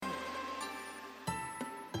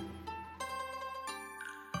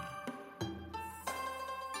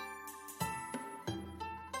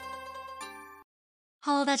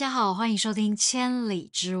Hello，大家好，欢迎收听千里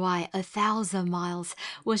之外 A Thousand Miles，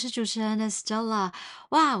我是主持人的 Stella。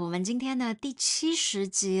哇，我们今天的第70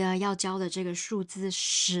集要教的这个数字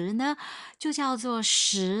10呢，就叫做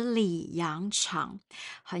十里洋场，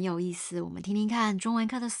很有意思。我们听听看中文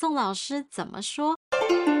课的宋老师怎么说。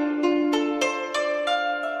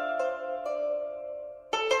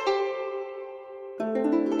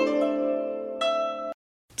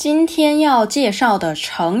今天要介绍的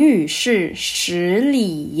成语是十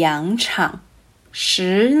里洋场。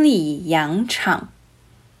十里洋场，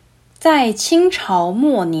在清朝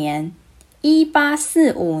末年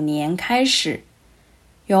，1845年开始，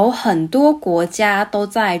有很多国家都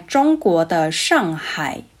在中国的上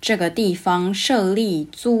海这个地方设立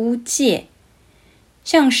租界，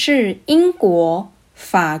像是英国、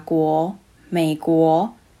法国、美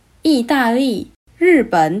国、意大利、日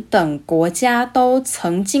本等国家都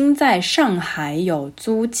曾经在上海有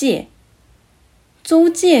租界。租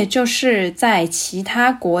界就是在其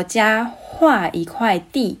他国家划一块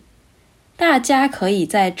地，大家可以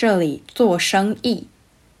在这里做生意。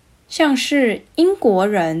像是英国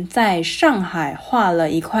人在上海划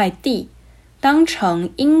了一块地，当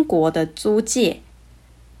成英国的租界，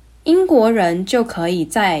英国人就可以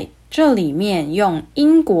在这里面用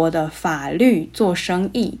英国的法律做生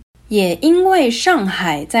意。也因为上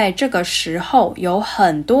海在这个时候有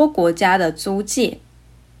很多国家的租界，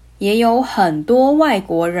也有很多外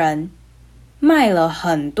国人卖了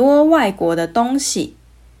很多外国的东西。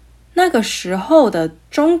那个时候的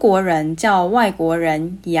中国人叫外国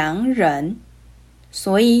人洋人，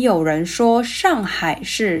所以有人说上海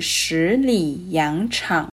是十里洋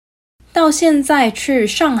场。到现在去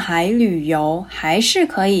上海旅游，还是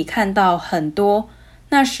可以看到很多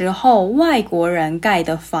那时候外国人盖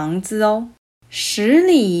的房子哦。十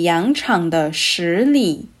里洋场的十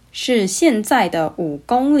里是现在的5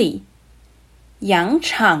公里，洋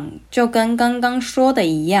场就跟刚刚说的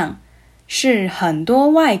一样，是很多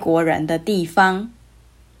外国人的地方，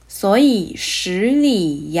所以十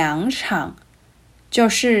里洋场就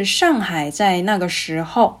是上海在那个时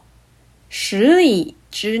候10里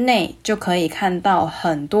之内就可以看到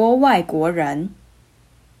很多外国人。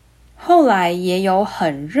后来也有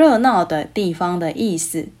很热闹的地方的意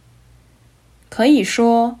思，可以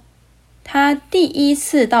说他第一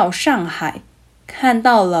次到上海看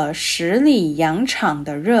到了十里洋场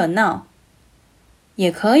的热闹，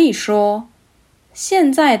也可以说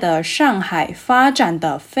现在的上海发展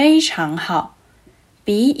得非常好，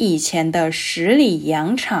比以前的十里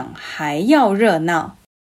洋场还要热闹。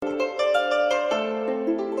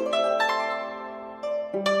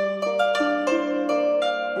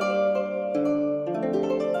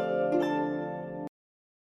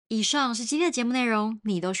以上是今天的节目内容，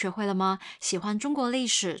你都学会了吗？喜欢中国历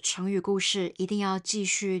史、成语故事，一定要继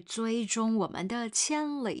续追踪我们的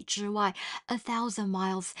千里之外 A Thousand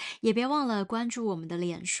Miles， 也别忘了关注我们的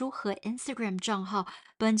脸书和 Instagram 账号。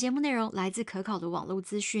本节目内容来自可考的网络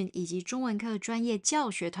资讯以及中文课专业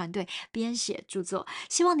教学团队编写著作，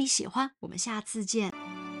希望你喜欢，我们下次见。